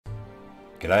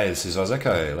G'day, this is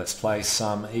Ozeko. Let's play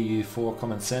some EU4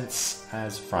 Common Sense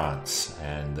as France,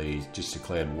 and the just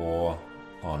declared war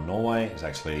on Norway is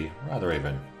actually rather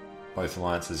even. Both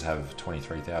alliances have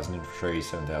 23,000 infantry,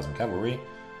 7,000 cavalry,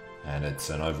 and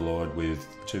it's an overlord with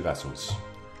 2 vassals,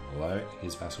 although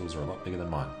his vassals are a lot bigger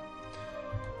than mine.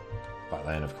 But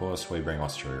then of course we bring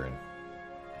Austria in.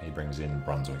 He brings in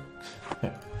Brunswick.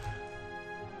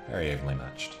 Very evenly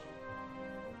matched.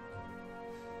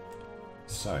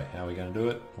 So, how are we going to do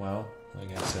it? Well, we're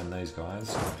going to send these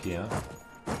guys up here.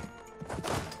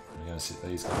 We're going to sit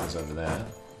these guys over there.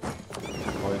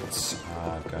 The boats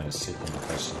are going to sit in the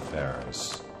coast of the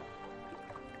Faroes.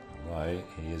 Although,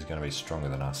 he is going to be stronger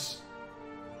than us.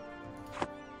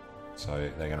 So,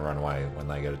 they're going to run away when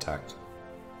they get attacked.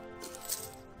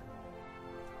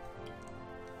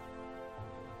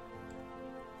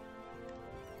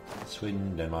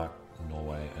 Sweden, Denmark,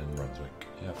 Norway and Brunswick.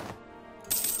 Yep.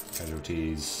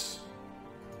 Casualties.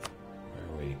 Where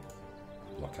are we?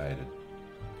 Blockaded.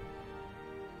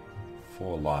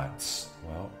 4 lights.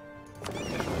 Well, we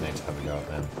need to have a go at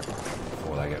them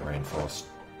before they get reinforced.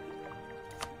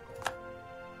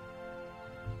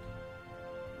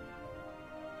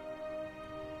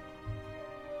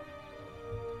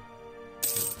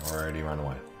 Already run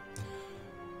away.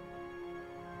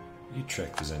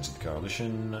 Utrecht has entered the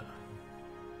coalition.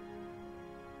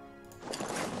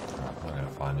 I'm not going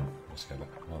to find him. Let's go back.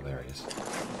 Oh, there he is.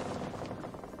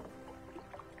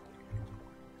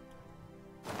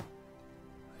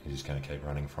 He's just going to keep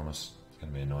running from us. It's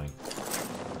going to be annoying.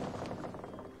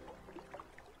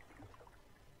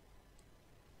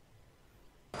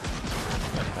 There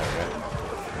we go.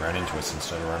 He ran into us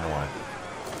instead of running away.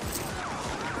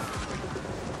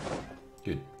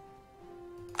 Good.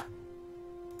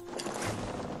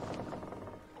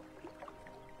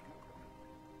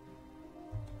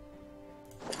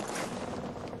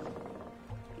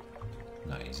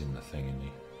 No, he's in the thing, isn't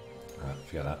he? Alright,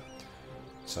 forget that.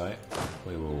 So,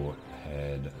 we will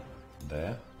head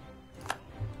there.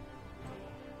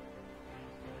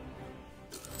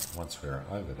 Once we're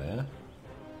over there...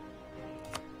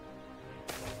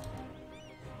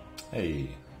 Hey,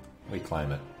 we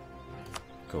claim it.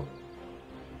 Cool.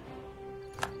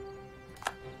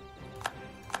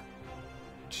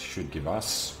 Should give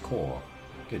us core.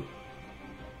 Good.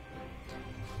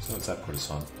 So what's that put us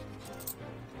on?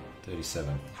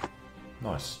 37.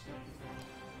 Nice.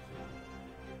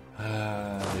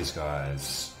 These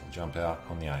guys jump out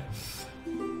on the 8th.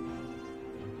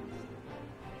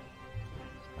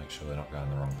 Make sure they're not going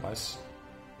the wrong place.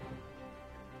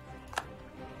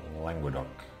 Languedoc.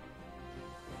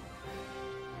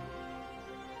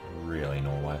 Really,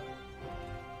 Norway.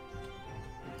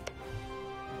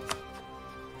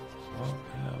 So,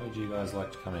 how would you guys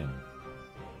like to come in?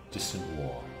 Distant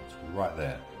war. It's right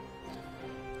there.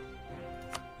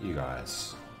 You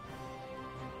guys.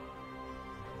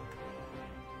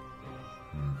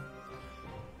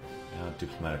 Our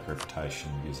diplomatic reputation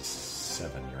gives us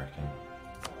 7, you reckon?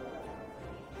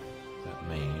 That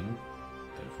mean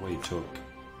that if we took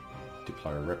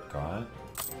Diplo Rep guy,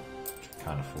 which we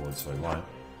can't afford so we won't,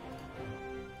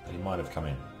 that he might have come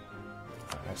in.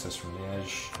 Access from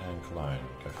Liège and Cologne.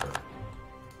 Go for it.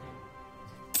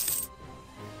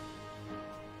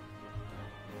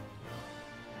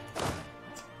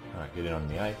 Alright, get in on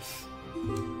the 8th.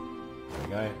 There we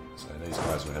go. So these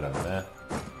guys will head over there.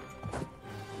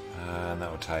 And that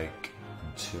will take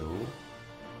until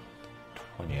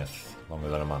 20th, longer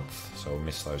than a month. So we'll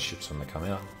miss those ships when they come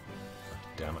out.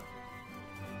 Damn it.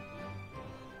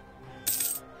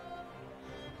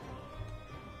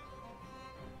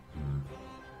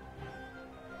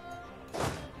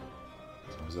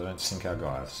 As long as they don't sink our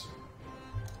guys.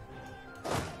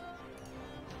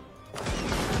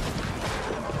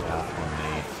 Out on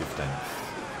the 15th.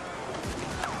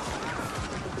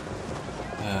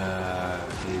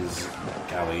 His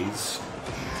galleys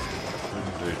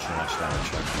shouldn't do too much damage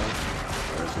hopefully.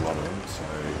 There's a lot of them, so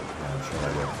yeah, I'm sure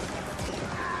they will.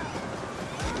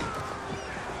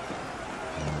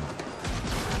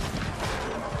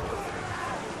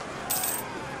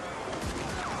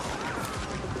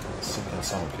 Sinking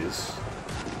some of his.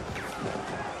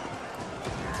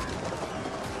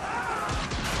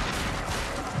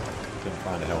 Couldn't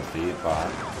find a healthy, but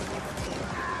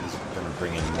he's going to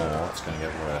bring in more, it's going to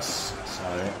get worse. So,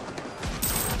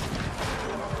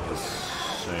 there's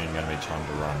soon going to be time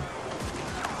to run.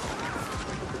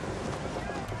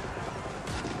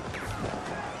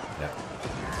 Yep.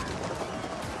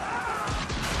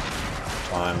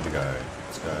 Time to go.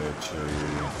 Let's go to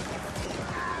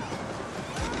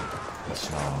the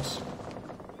snarls.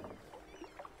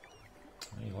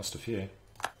 He lost a few.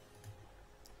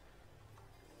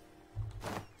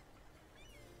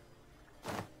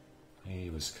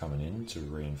 was coming in to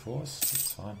reinforce.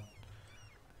 That's fine.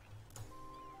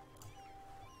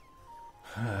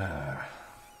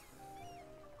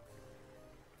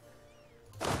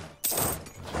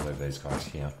 Let's leave these guys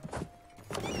here.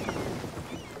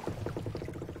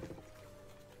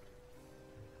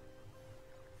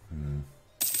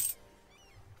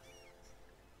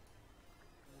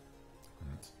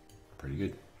 That's pretty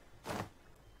good.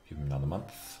 Give them another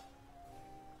month.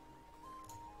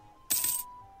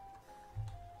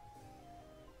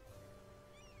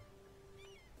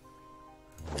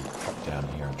 We'll pop down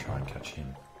here and try and catch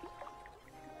him.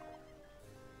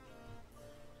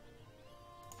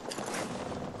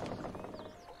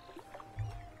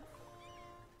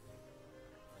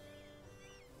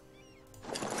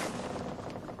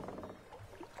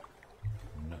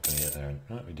 I'm not going to get there.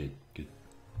 No, we did. Good.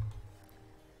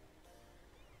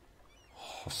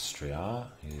 Austria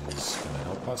is going to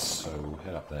help us, so we'll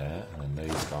head up there, and then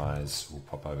these guys will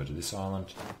pop over to this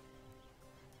island.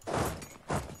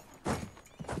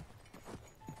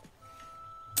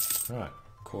 Right,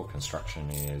 core construction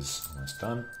is almost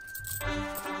done.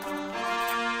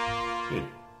 Good.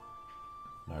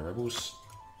 No rebels.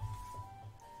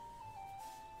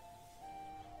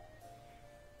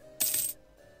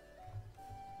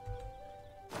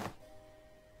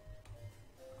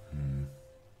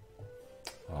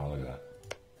 Oh, look at that.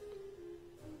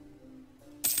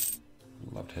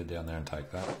 Love to head down there and take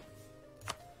that.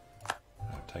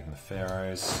 I've taken the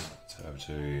Faroes. Let's head over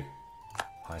to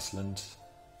Iceland.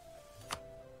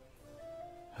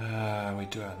 We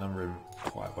do outnumber him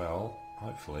quite well.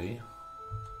 Hopefully,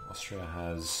 Austria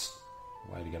has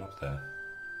a way to get up there.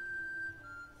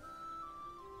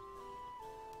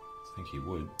 I think he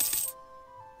would.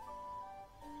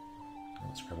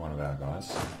 Let's grab one of our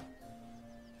guys.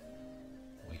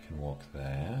 We can walk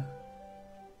there.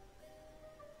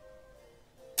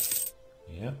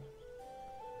 Yep.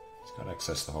 He's got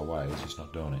access the whole way, he's just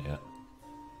not doing it yet.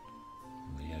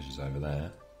 Liège is over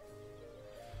there.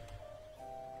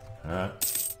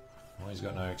 Alright. Well, he's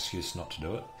got no excuse not to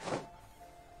do it.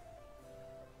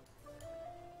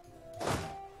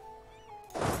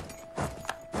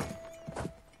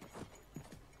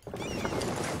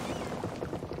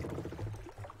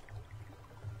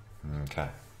 Okay.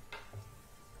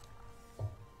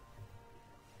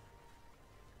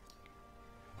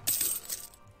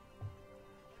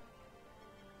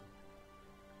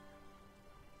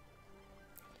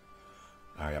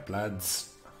 Hurry up, lads.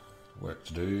 Work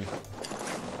to do.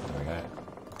 There we go.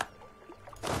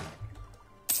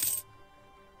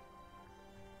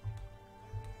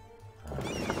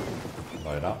 Alright.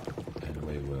 Load up, and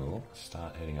we will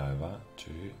start heading over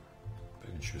to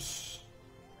Bergenschus.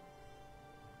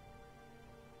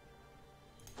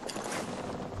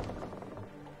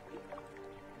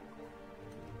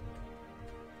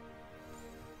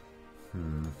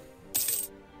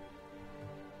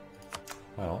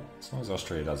 Well, as long as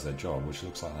Austria does their job, which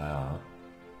looks like they are.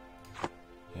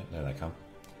 Yeah, there they come.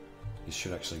 This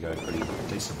should actually go pretty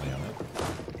decently on it.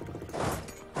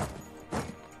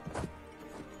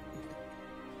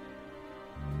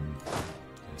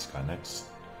 This guy next.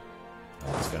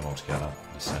 Oh, let's get them all together.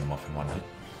 Just send them off in one hit.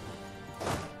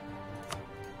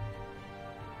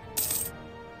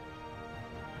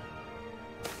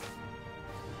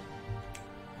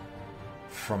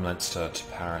 From Leinster to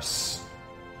Paris.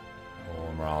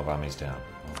 Or morale of armies down.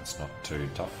 Well, it's not too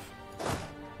tough.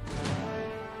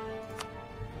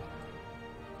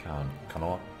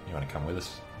 Connaught, you want to come with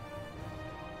us?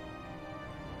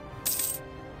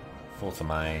 4th of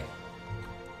May.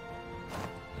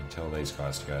 And tell these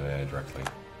guys to go there directly.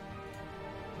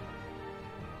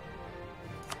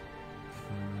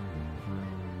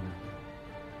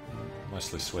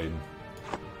 Mostly Sweden.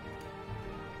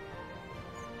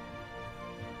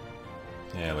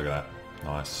 Yeah, look at that.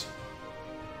 Nice.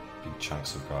 Big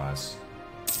chunks of guys.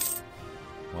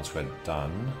 Once we're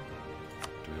done,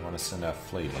 do we want to send our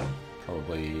fleet in?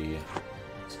 Probably,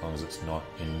 as long as it's not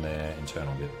in their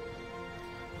internal bit.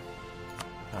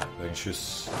 Alright,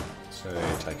 Bergenschus. So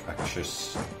take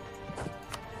Bergenschus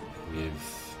with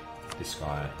this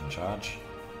guy in charge.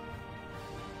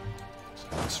 So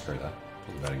screw that.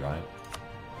 Put the better guy in.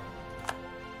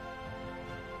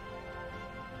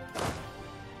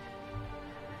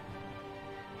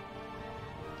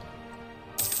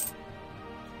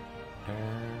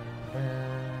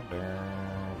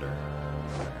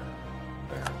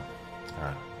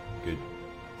 Alright, good.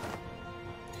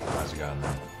 How's it going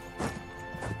then?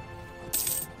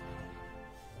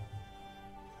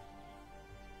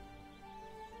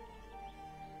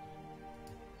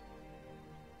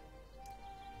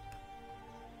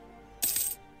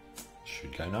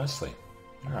 Should go nicely.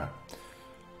 Alright.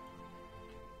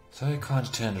 So it kind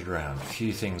of turned it around. A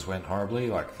few things went horribly,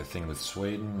 like the thing with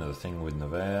Sweden, or the thing with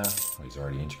Nevada. Well, he's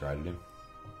already integrated him.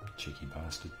 Cheeky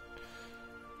bastard.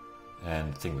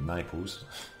 And the thing with Naples.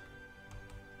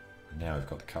 And now we've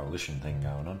got the coalition thing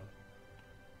going on.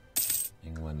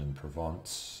 England and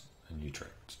Provence and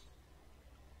Utrecht.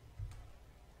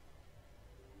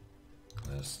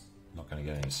 It's not going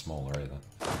to get any smaller either.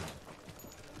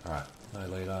 Alright, no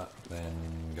leader, then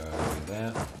go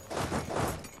there.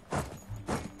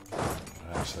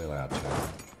 Not actually allowed to.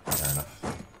 Fair enough.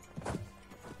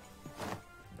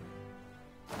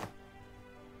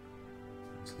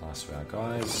 That's the last of our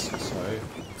guys, so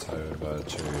let's over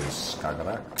to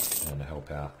Skagerrak and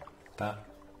help out that.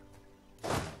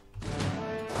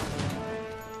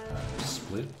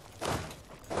 Split.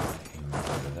 Him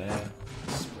over there.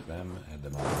 Split them, head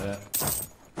them over there.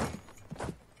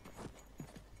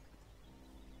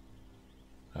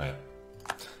 Oh yeah.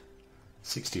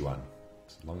 61.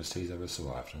 It's the longest he's ever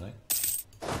survived, I think.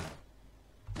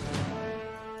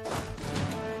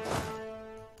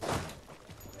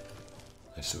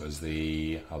 This was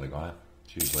the other guy.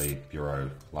 It's usually Bureau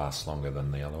lasts longer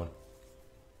than the other one.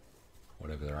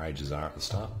 Whatever their ages are at the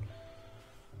start.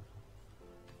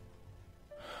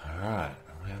 Alright,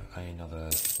 we have another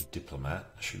diplomat.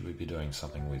 Should we be doing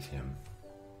something with him?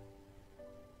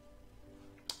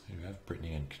 We have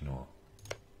Brittany and Connaught.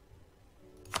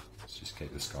 Let's just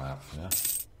keep this guy up for now.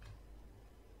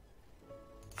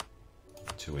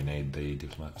 Until we need the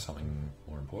diplomat for something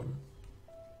more important.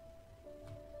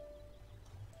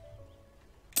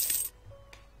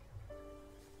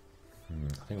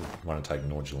 I think we want to take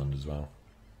Nordjylland as well.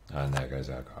 And there goes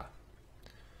our guy.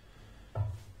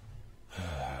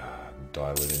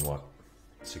 Die within what?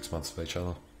 6 months of each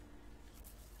other?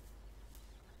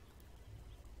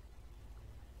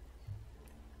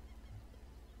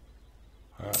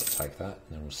 Alright, we'll take that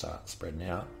and then we'll start spreading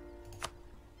out.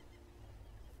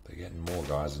 They're getting more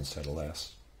guys instead of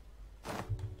less.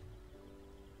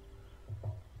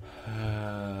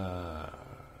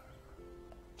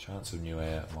 Chance of new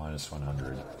air minus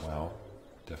 100. Well,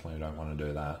 definitely don't want to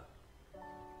do that. I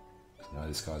know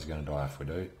this guy's going to die if we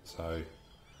do, so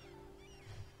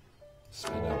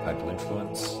spend our papal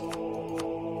influence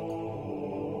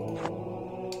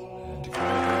and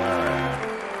declare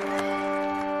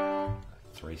war.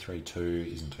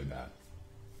 332 isn't too bad.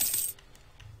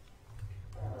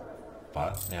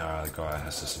 But now our other guy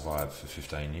has to survive for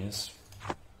 15 years.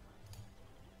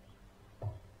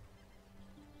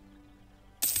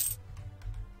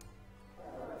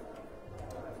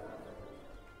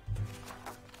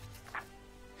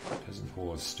 Peasant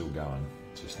war is still going,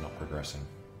 it's just not progressing.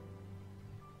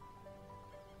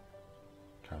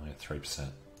 Currently at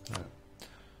 3%. Right.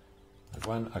 I've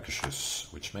one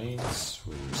Akashus, which means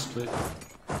we'll split.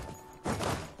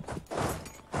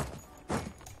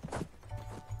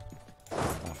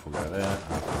 Half will go there,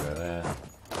 half will go there.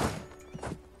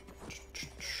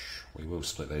 We will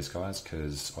split these guys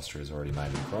because Austria's already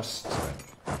made it across, so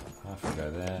half will go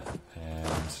there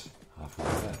and half will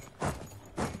go there.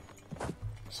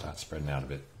 Start spreading out a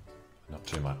bit, not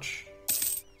too much.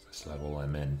 Let's have all our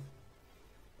men.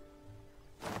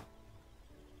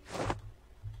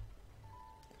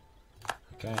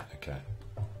 Okay, okay.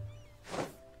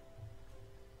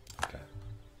 Okay.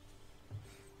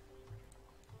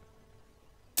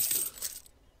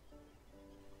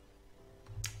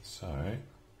 So,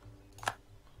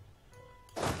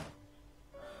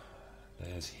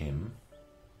 there's him.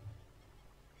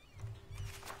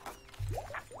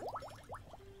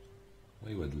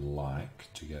 We would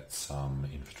like to get some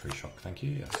infantry shock, thank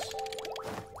you, yes.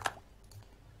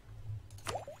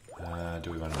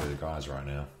 Do we want to do the guys right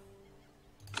now?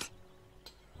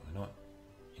 We're not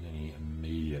in any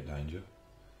immediate danger.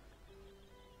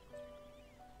 I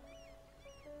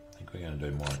think we're going to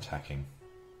do more attacking.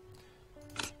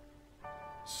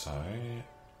 So,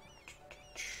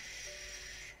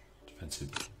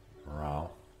 defensive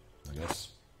morale, I guess.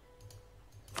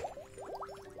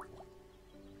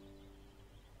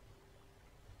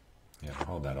 Yeah,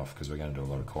 hold that off because we're going to do a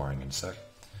lot of coring in a sec.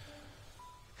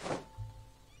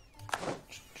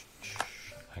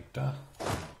 Actor.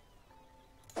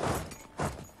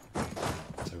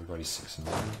 Is everybody 6 and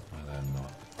 1? No, they're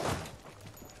not.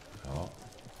 Oh.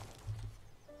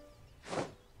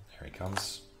 There he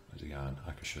comes. Where's he going?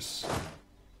 Akashus.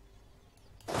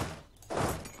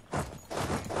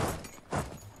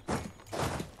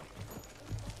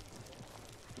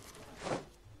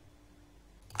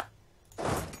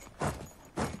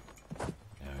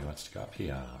 Now he wants to go up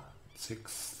here.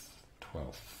 6th,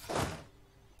 12th.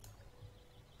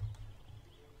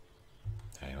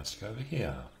 He wants to go over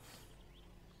here.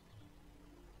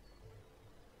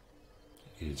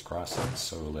 It's grasslands,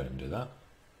 so we'll let him do that.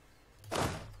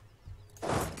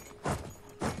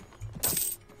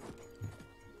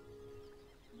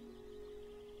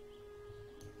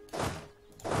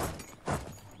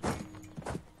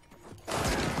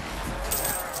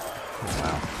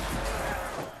 Wow.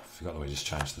 Forgot that we just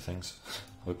changed the things.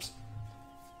 Whoops.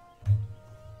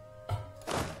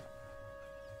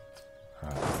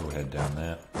 Alright, we'll head down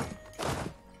there.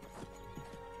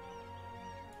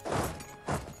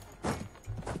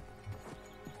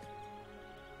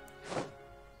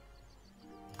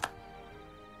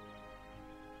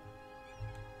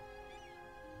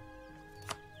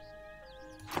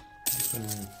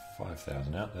 Been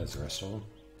 5,000 out, there's the rest of them.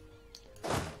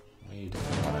 We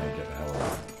definitely want to get the hell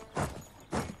out.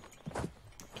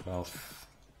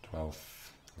 12th,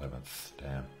 11th,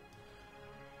 damn.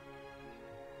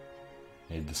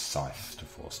 Need the scythe to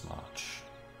force march.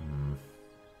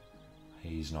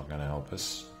 He's not going to help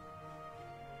us.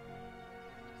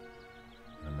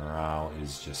 The morale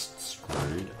is just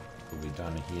screwed. We'll be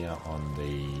done here on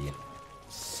the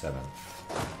 7th.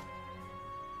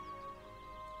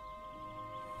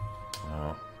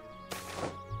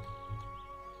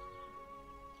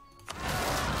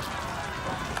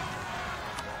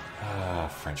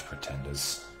 French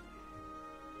pretenders.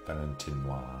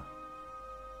 Valentinois.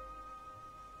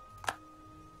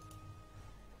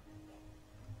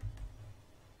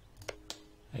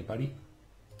 Hey buddy,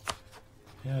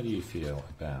 how do you feel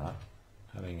about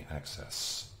having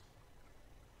access?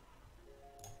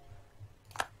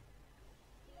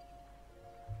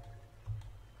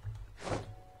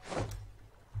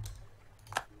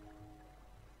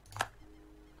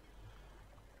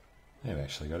 They've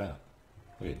actually got out.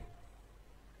 Weird.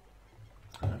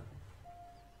 Alright.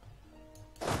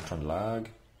 Lag,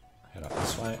 head up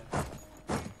this way.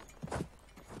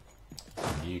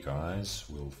 And you guys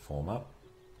will form up.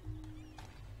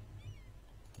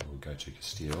 We'll go to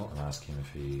Castile and ask him if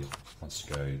he wants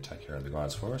to go take care of the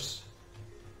guys for us.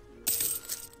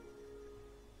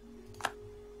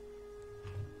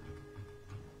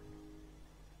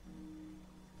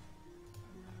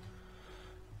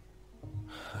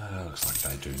 Looks like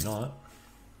they do not.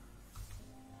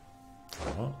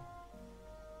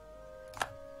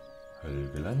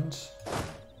 Villains.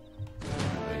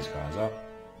 These guys up.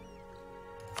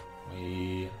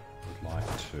 We would like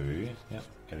to, yep,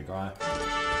 get a guy.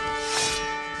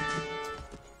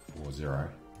 4-0.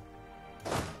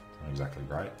 Not exactly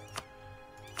great.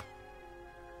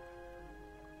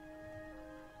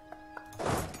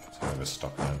 So we're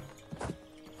stopping him.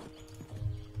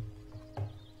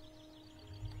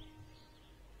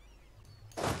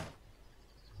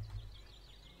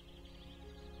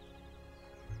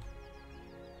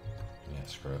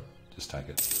 Screw it, just take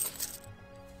it.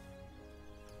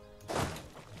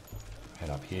 Head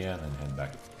up here and then head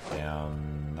back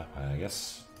down that way, I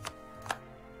guess.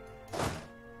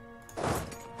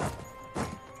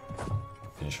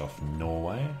 Finish off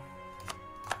Norway.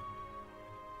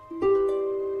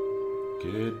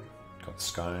 Good, got the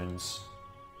scones.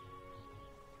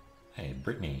 Hey,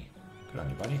 Brittany, good on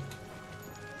you, buddy.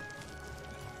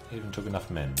 Even took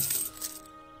enough men.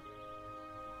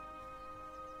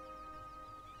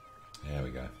 There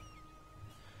we go.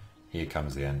 Here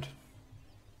comes the end.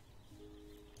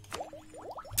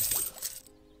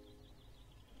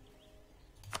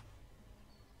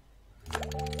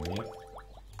 Yep.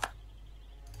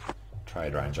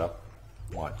 Trade range up.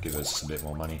 Might give us a bit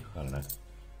more money. I don't know.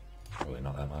 Probably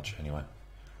not that much anyway.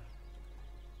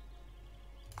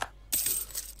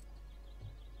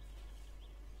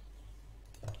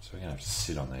 So we're going to have to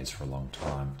sit on these for a long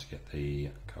time to get the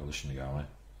coalition to go away.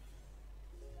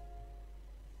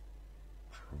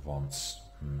 Provence.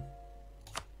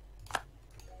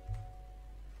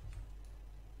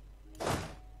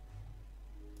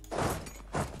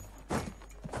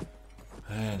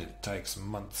 And it takes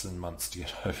months and months to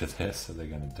get over there, so they're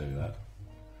going to do that.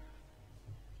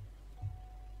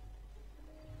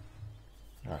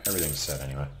 Alright, everything's set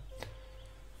anyway.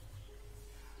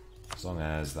 As long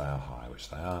as they are high, which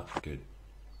they are, good.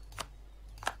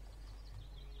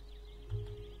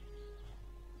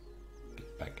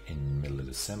 Get back in middle of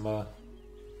December.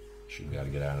 Should be able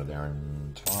to get out of there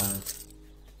in time.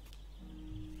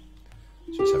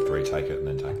 Just have to retake it and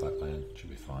then take that land. Should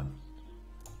be fine.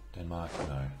 Denmark,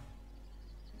 no.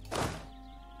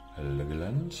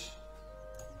 Legoland.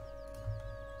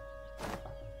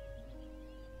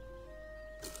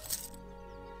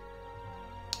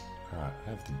 Alright, I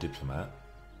have the diplomat.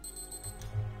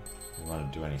 We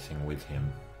want to do anything with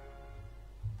him.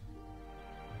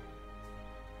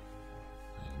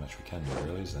 much we can do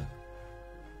really, is there?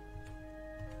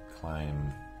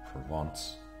 Claim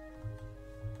Provence.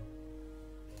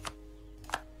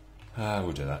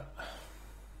 We'll do that.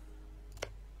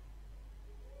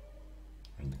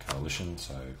 We're in the coalition,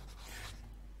 so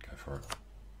go for it.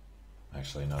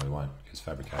 Actually, no, we won't, because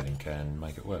fabricating can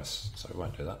make it worse, so we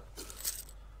won't do that.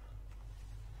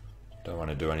 Don't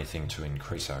want to do anything to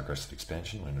increase our aggressive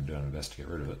expansion. We're going to do our best to get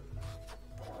rid of it.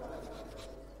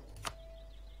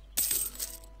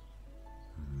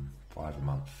 5 a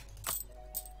month.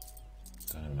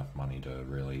 Don't have enough money to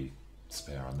really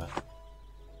spare on that.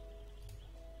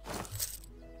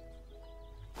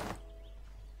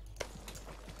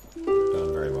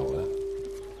 Doing very well there.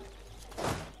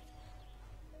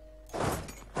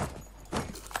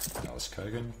 Dallas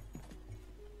Kogan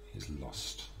is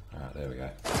lost. Alright, there we go.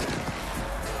 That's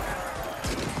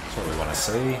what we want to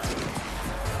see.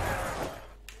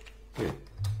 Good.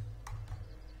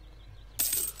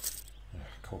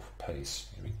 Call for peace.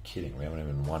 You're kidding, we haven't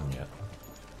even won yet.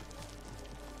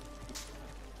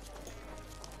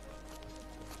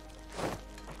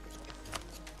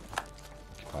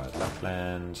 Occupied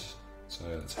Lapland. So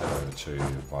let's head over to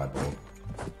Viborg.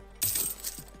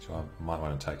 So I might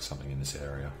want to take something in this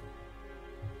area.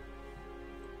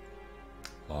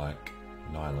 Like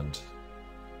Nyland,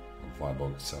 or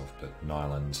Viborg itself, but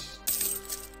Nyland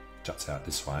juts out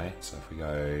this way. So if we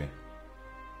go,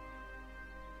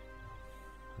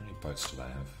 how many boats do they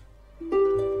have? We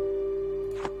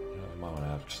might want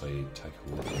to actually take a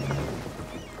look at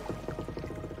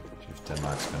if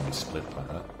Denmark's going to be split like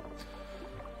that.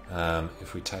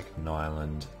 If we take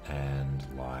Nyland and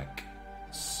like,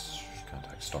 can't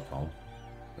take Stockholm,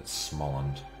 but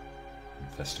Småland and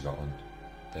Västergotland.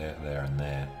 There and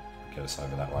there, get us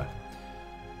over that way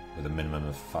with a minimum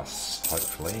of fuss,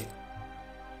 hopefully,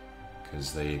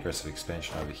 because the aggressive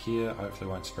expansion over here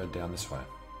hopefully won't spread down this way.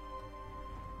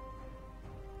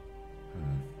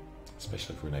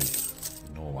 Especially if we need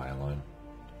Norway alone,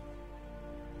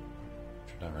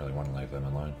 which we don't really want to leave them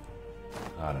alone.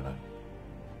 I don't know.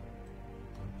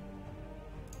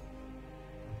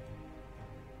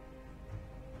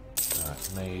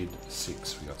 Alright, need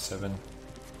 6, we got 7,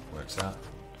 works out.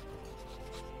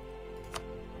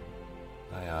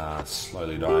 They are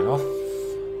slowly dying off.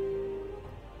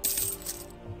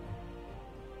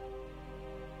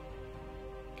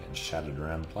 Getting shattered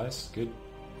around the place, good.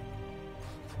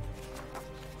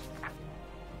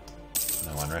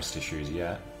 No unrest issues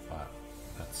yet, but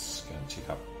that's going to tick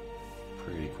up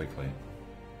pretty quickly.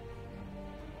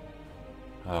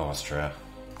 Oh, Austria.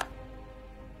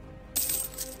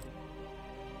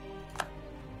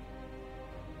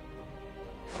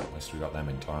 At least we got them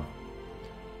in time.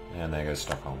 And there goes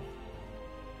Stockholm.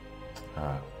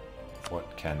 Alright,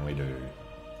 what can we do?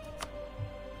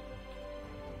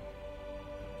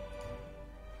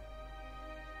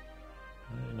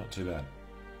 Not too bad.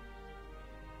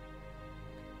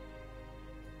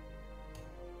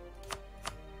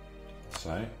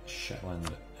 So, Shetland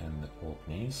and the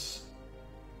Orkneys.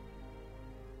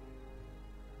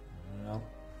 Well,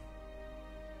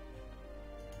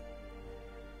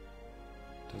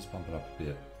 does bump it up a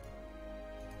bit.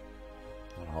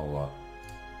 Not a whole lot.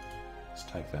 Let's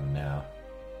take them now.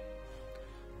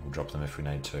 We'll drop them if we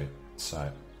need to.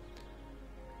 So,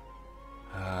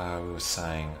 we were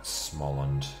saying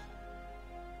Småland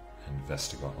and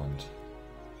Västergotland.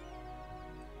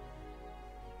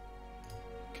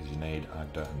 Because you need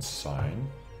Agda and Sogn.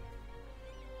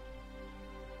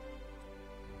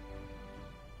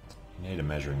 You need a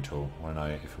measuring tool. I want to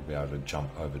know if we'll be able to jump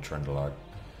over Trøndelag.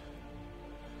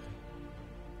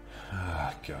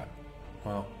 Ah, God.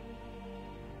 Well,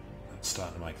 that's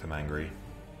starting to make them angry.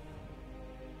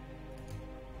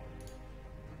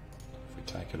 If we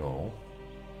take it all,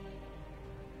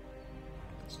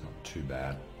 it's not too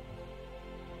bad.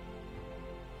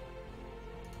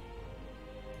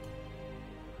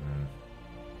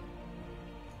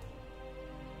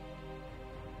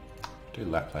 Do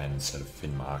Lapland instead of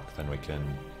Finnmark, then we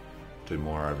can do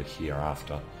more over here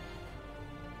after.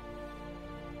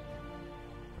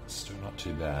 Still not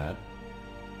too bad.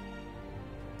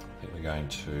 I think we're going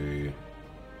to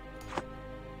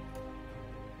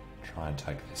try and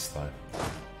take this though.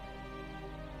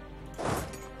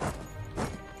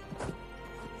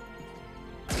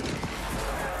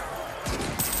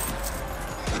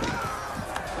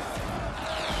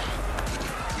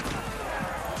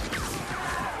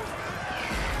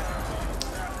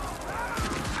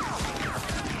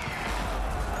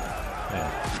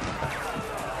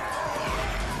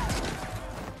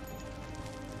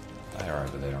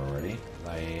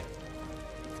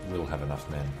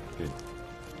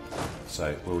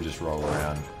 So we'll just roll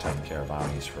around taking care of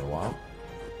armies for a while.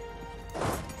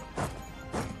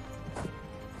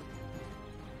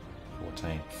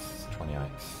 14th,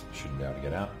 28th, shouldn't be able to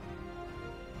get out.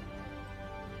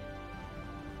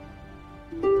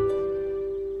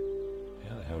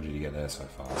 How the hell did you get there so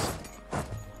fast?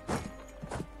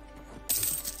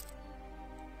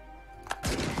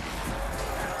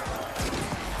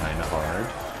 Ain't hard.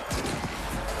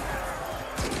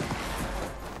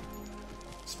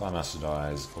 Spymaster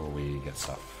dies or we get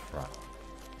stuff. Right.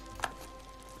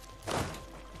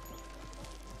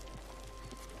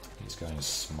 He's going to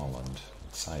Smoland.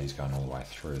 Let's say he's going all the way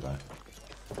through though.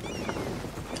 If we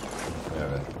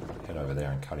head over there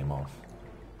and cut him off.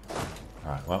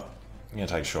 Alright, well, I'm going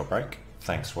to take a short break.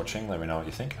 Thanks for watching, let me know what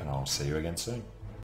you think, and I'll see you again soon.